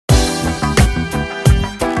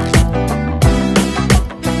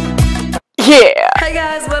Yeah! Hey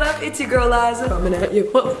guys, what up? It's your girl Liza. Coming at you.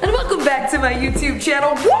 And welcome back to my YouTube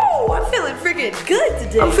channel. Whoa! I'm feeling freaking good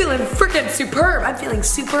today. I'm feeling freaking superb.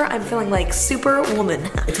 I'm feeling like Superwoman.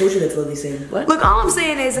 I told you that's what they say. What? Look, all I'm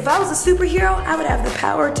saying is if I was a superhero, I would have the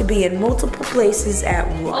power to be in multiple places at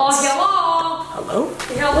once. Oh, hello! Hello?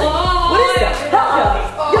 Hello! What is that?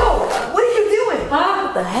 Helga! Yo! What are you doing? Huh?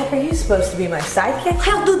 What the heck are you supposed to be, my sidekick?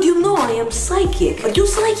 How did you know I am psychic? Are you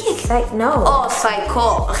psychic? No. Oh,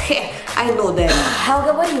 psycho. I know that.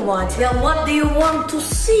 Helga, what do you want? Well, what do you want to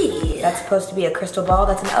see? That's supposed to be a crystal ball.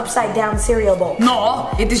 That's an upside down cereal bowl.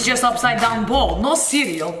 No, it is just upside down bowl, no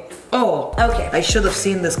cereal. Oh, Okay. I should have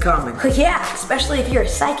seen this coming. Yeah, especially if you're a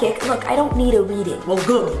psychic. Look, I don't need a reading. Well,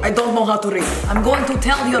 good. I don't know how to read. I'm going to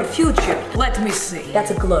tell your future. Let me see.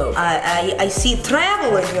 That's a globe. I see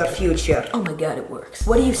travel in your future. Oh my god, it works.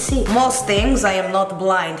 What do you see? Most things I am not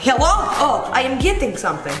blind. Hello? Oh, I am getting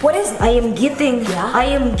something. What is it? I am getting. Yeah? I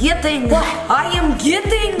am getting. What? I am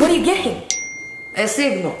getting. What are you getting? A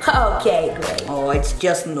signal. Okay, great. Oh, it's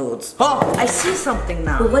just nudes. Oh, I see something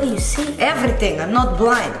now. Well, what do you see? Everything. I'm not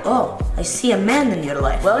blind. Oh, I see a man in your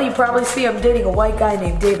life. Well, you probably see I'm dating a white guy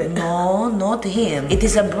named David. No, not him. It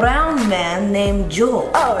is a brown man named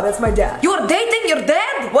Joe. Oh, that's my dad. You're dating your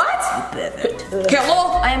dad? What?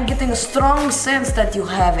 Hello? I am getting a strong sense that you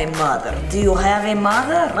have a mother. Do you have a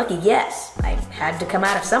mother? Lucky yes. I had to come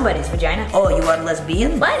out of somebody's vagina. Oh, you are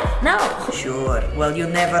lesbian? What? No. Sure. Well, you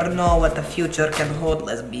never know what the future can hold,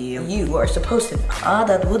 lesbian. You are supposed to know. Ah,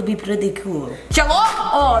 that would be pretty cool. Hello?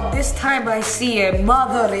 Oh, this time I see a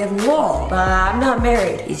mother-in-law. I'm not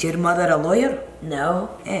married. Is your mother a lawyer? No.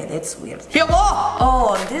 Eh, that's weird. Hello?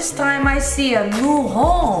 Oh, this time I see a new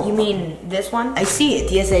home. You mean this one? I see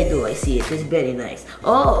it. Yes, I do. I see it. It's very nice.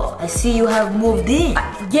 Oh, I see you have moved in.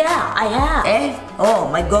 Yeah, I have. Eh? Oh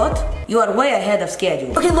my god. You are way ahead of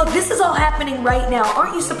schedule. Okay, look, this is all happening right now.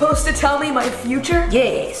 Aren't you supposed to tell me my future?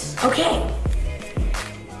 Yes. Okay.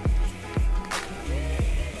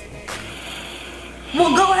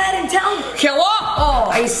 Well, go ahead and tell me. Hello? Oh,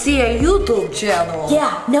 I see a YouTube channel.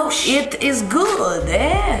 Yeah, no shit. It is good,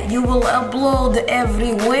 eh? You will upload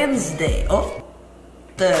every Wednesday. Oh,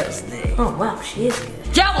 Thursday. Oh, wow, she is good.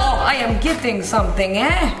 Hello? I am getting something,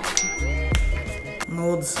 eh?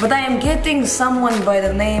 Nudes. But I am getting someone by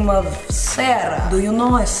the name of Sarah. Do you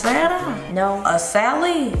know a Sarah? No. A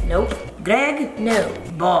Sally? Nope. Greg? No.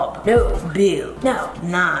 Bob? No. Bill? No.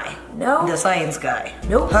 Nye? No. The science guy?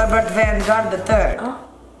 Nope. Herbert Van Gogh III? Oh,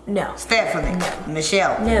 no. Stephanie? No.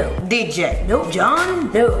 Michelle? No. DJ? Nope.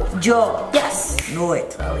 John? No. Joe? Yes. Knew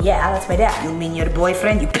it. Oh, yeah, that's my dad. You mean your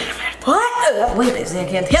boyfriend? You pervert. What? Wait a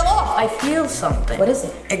second. Hello! I feel something. What is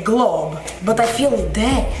it? A globe. But I feel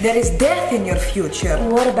death. There is death in your future.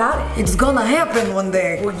 What about it? It's gonna happen one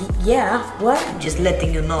day. Well, yeah. What? Just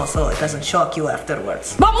letting you know so it doesn't shock you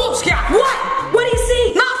afterwards. Babushka! What? What do you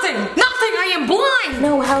see? Nothing! Nothing! I am blind!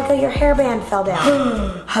 No, Helga, your hairband fell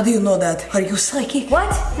down. How do you know that? Are you psychic? What?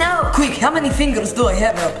 No. Quick, how many fingers do I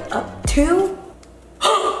have up? 2?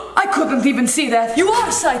 I couldn't even see that. You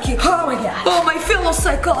are psychic! Oh my god. Oh, my fellow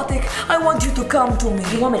psychotic! I want you to come to me.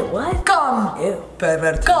 You want me to what? Come! Ew.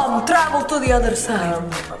 Pervert. Come, travel to the other side.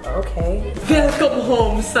 Okay. Welcome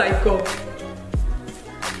home, psycho.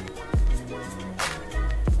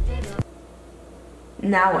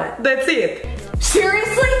 Now what? That's it.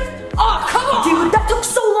 Seriously? Oh, come on! Dude, that took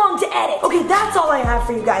so long to edit. Okay, that's all I have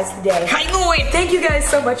for you guys today. I knew it! Thank you guys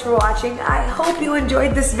so much for watching. I hope you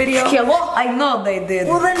enjoyed this video. Hello? I know they did.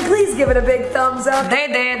 Well then, please give it a big thumbs up. They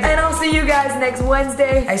did. And I'll see you guys next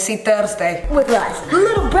Wednesday I see Thursday. with Liza. The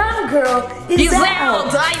little brown girl is He's out.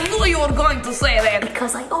 out! I knew you were going to say that.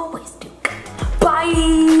 Because I always do.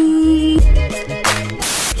 Bye!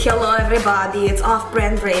 Hello everybody, it's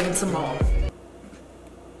Off-Brand Raven Simone.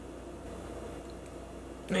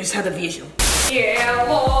 I just had a vision.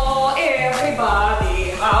 Hello,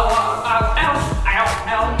 everybody. Ow, ow, ow, ow,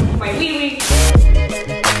 ow, ow. My wee wee.